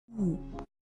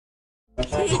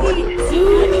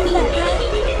Still,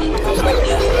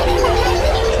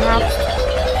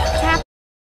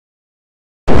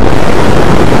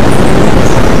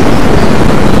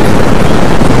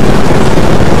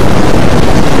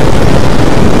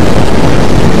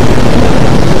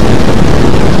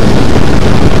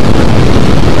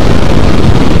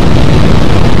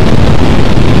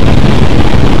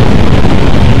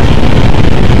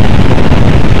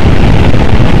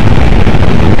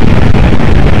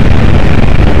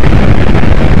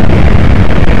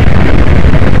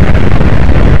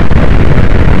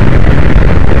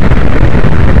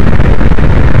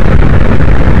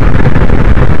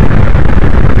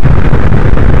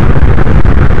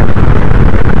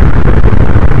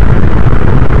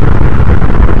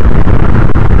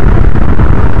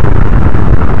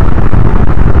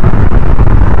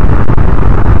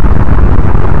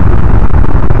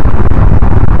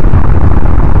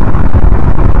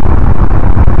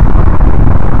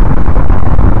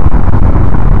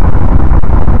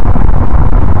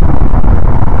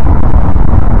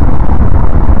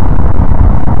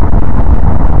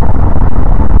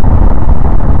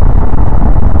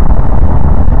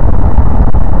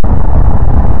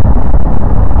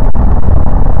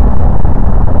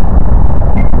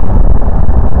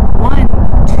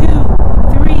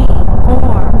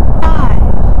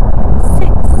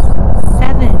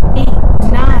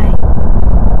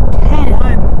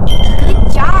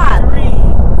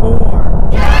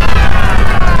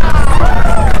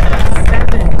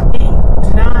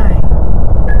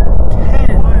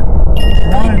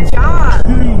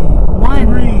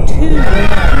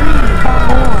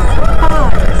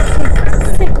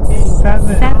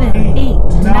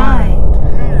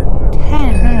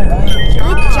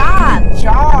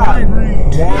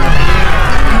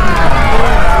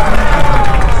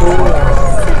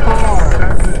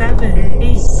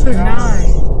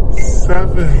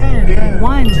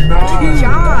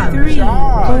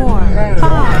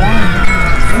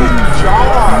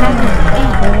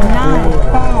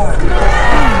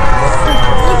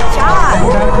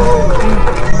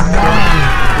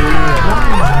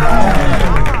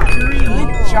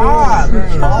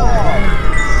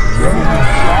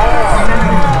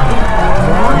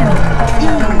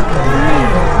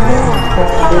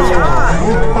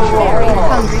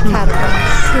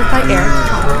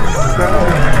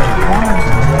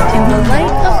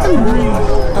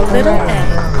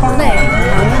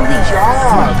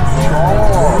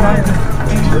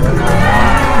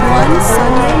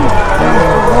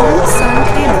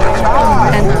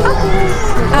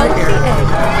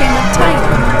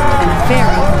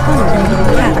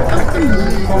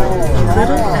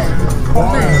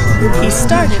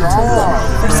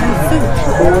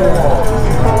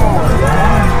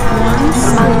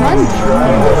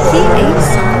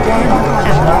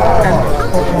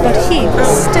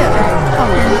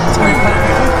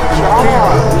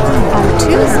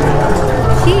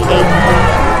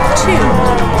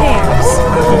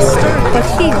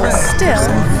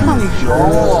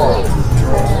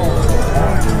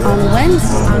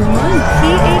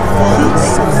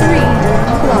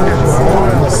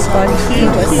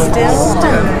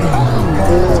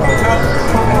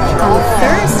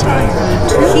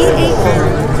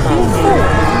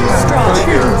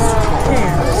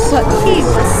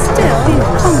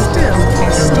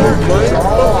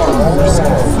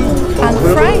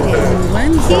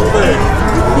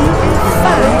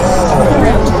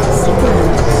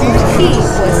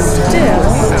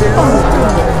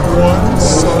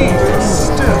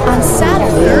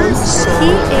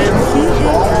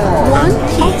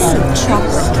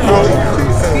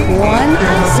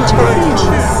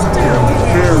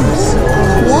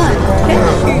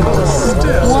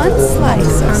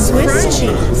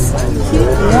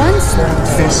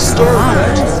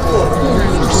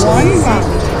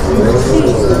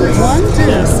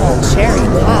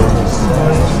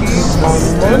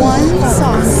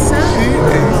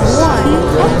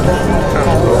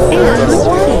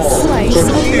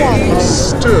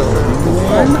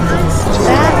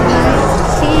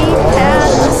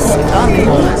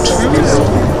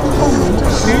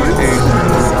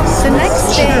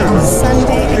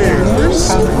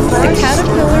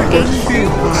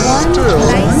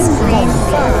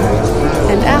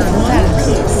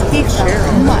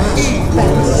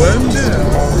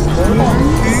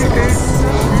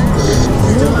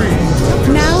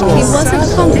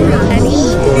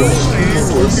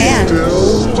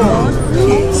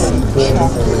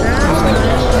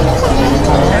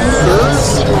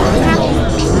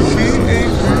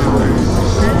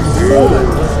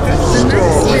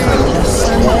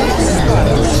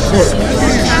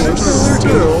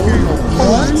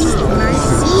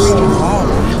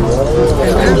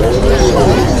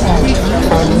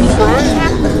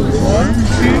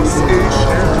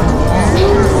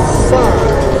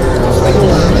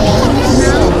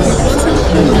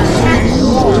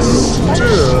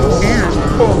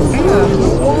 and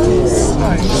one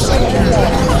slice of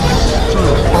water.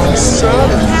 On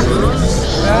Saturday,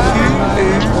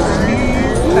 he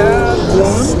had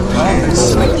one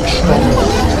piece of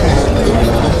chocolate cake,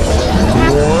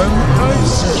 one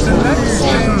ice cream. The next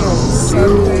day,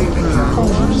 Sunday,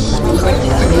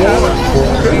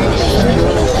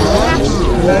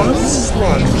 one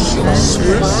slice of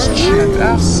Swiss cheese,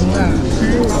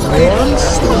 one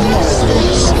slice of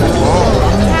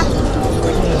salami,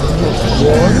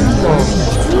 one lunch,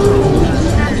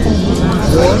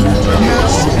 one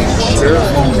piece of cherry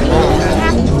pie,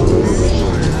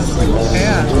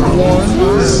 and one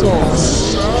sauce,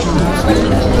 and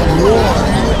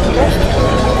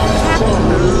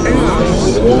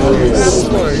one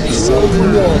slice of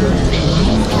water.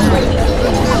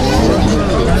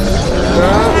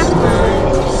 That night,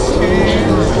 he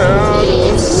had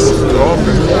a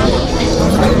strawberry.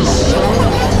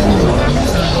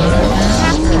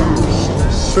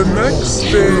 The next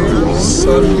day,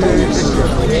 Sunday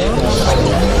again,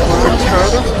 the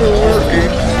caterpillar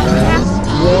ate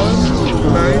one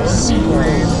nice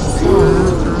green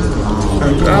fruit,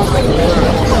 and after that,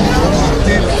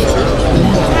 he took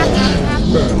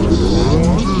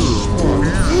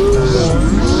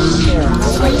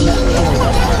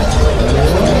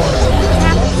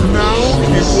Now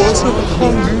he wasn't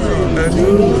hungry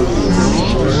anymore,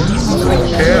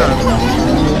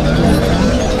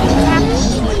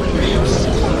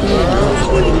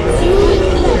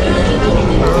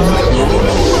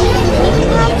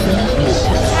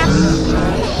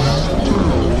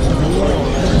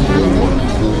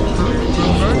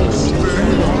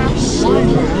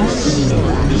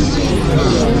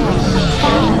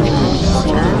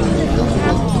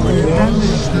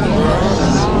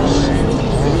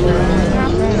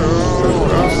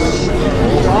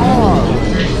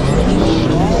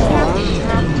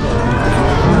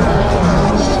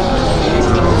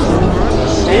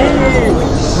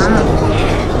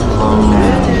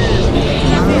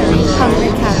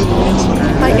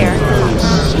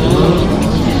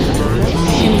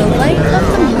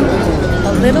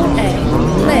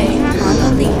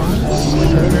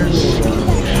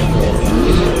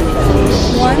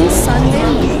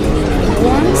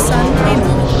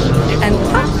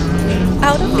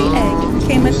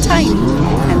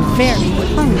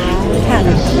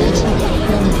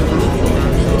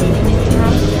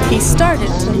 he started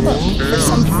to look for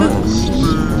some food.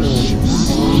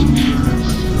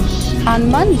 On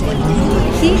Monday,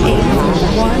 he ate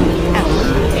one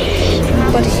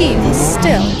apple, but he was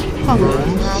still hungry.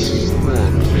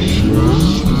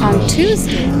 On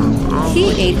Tuesday, he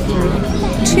ate through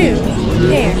 2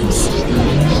 pears,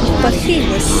 but he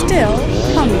was still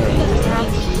hungry.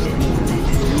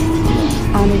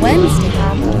 On Wednesday,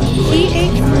 he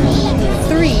ate through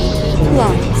 3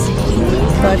 plums,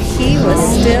 but he was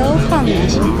still hungry.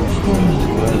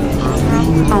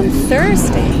 On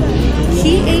Thursday,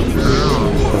 he ate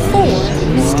 4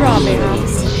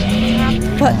 strawberries,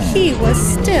 but he was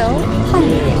still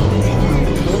hungry.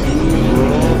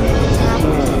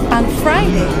 On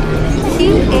Friday, he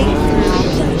ate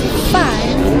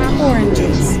 5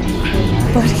 oranges,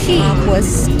 but he was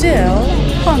still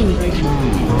hungry.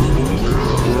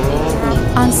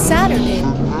 On Saturday,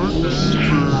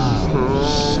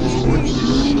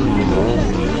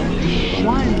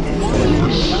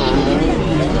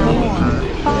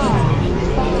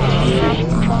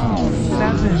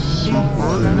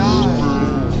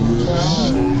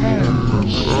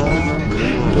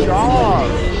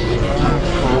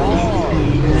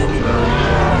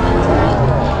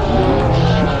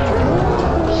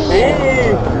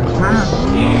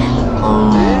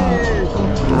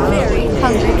 Very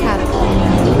Hungry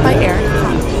Caterpillar by Eric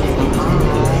Carle.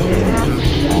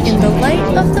 In the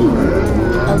light of the moon,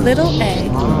 a little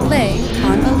egg lay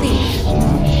on a leaf.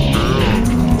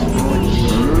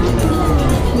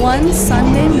 One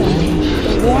Sunday morning,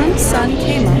 the warm sun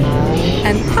came up,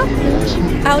 and pop!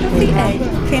 Out of the egg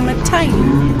came a tiny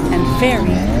and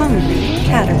very hungry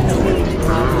caterpillar.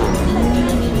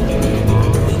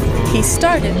 He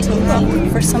started to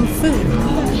look for some food.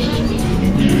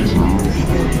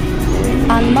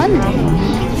 On Monday,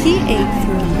 he ate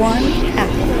through 1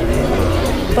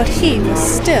 apple, but he was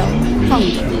still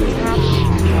hungry.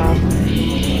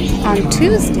 On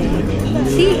Tuesday,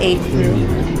 he ate through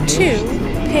 2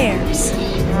 pears,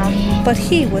 but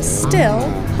he was still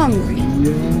hungry.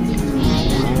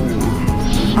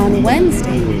 On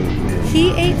Wednesday,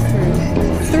 he ate through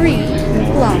 3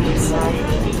 plums,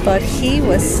 but he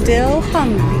was still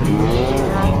hungry.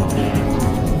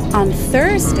 On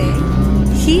Thursday,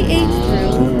 he ate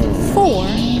through 4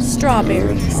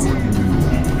 strawberries,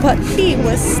 but he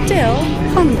was still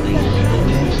hungry.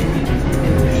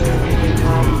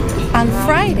 On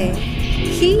Friday,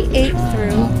 he ate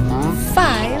through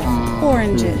 5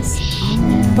 oranges,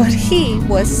 but he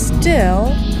was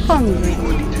still hungry.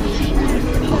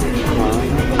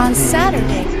 On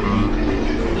Saturday,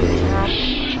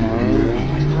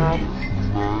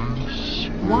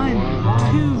 1,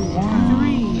 2,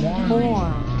 3,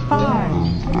 4, 5,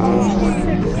 6,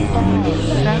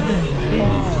 7, 8,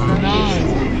 9.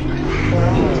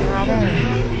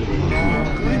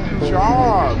 Good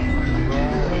job.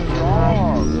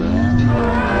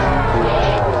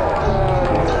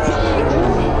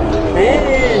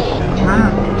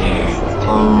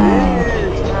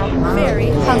 Very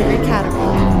Hungry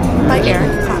Caterpillar by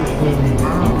Eric Carle.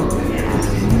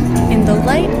 In the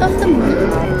light of the moon,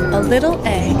 a little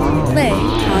egg lay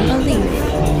on a leaf.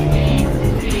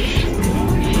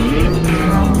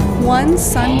 One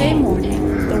Sunday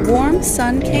morning, the warm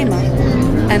sun came up,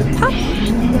 and pop!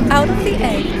 Out of the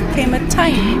egg came a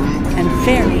tiny and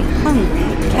very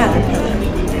hungry caterpillar.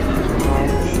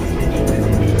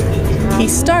 He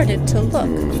started to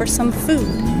look for some food.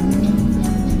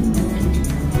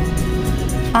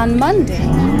 On Monday,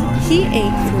 he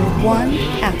ate through 1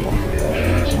 apple,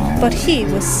 but he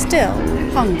was still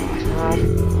hungry.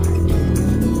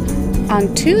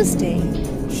 On Tuesday,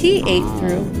 he ate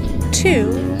through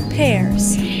 2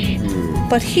 pears,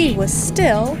 but he was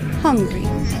still hungry.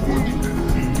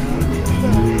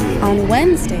 On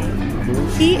Wednesday,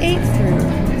 he ate through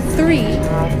 3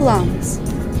 plums,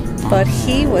 but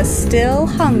he was still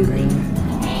hungry.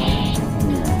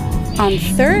 On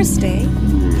Thursday,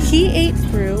 he ate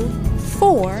through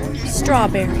 4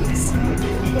 strawberries,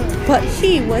 but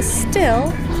he was still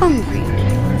hungry.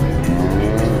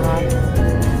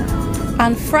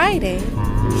 On Friday,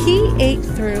 he ate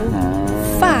through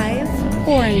 5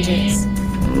 oranges,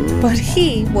 but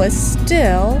he was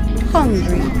still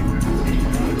hungry.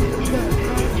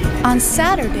 On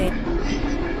Saturday,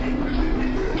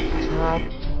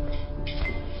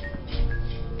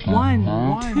 1,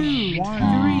 2,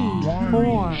 3,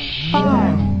 4,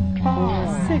 5,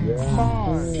 6,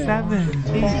 7,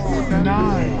 8,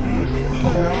 9.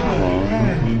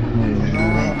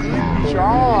 Good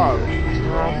job.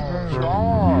 Good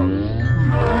job.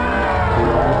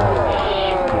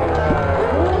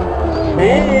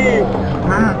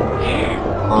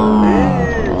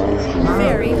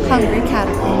 Very Hungry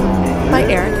Caterpillar by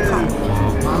Eric Carle.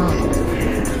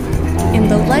 In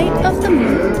the light of the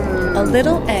moon, a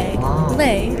little egg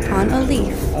lay on a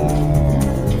leaf.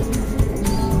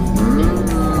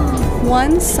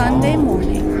 One Sunday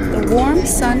morning, the warm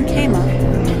sun came up,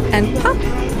 and pop!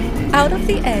 Out of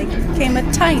the egg came a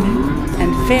tiny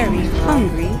and very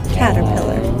hungry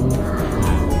caterpillar.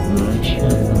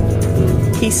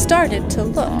 He started to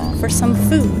look for some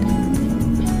food.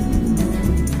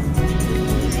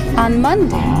 On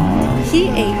Monday, he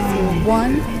ate through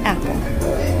 1 apple,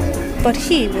 but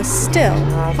he was still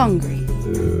hungry.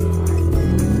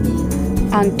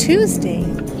 On Tuesday,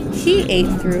 he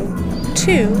ate through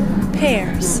 2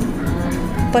 pears,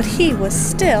 but he was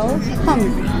still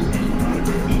hungry.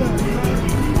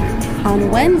 On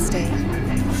Wednesday,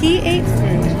 he ate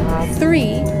through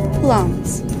 3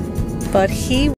 plums, but he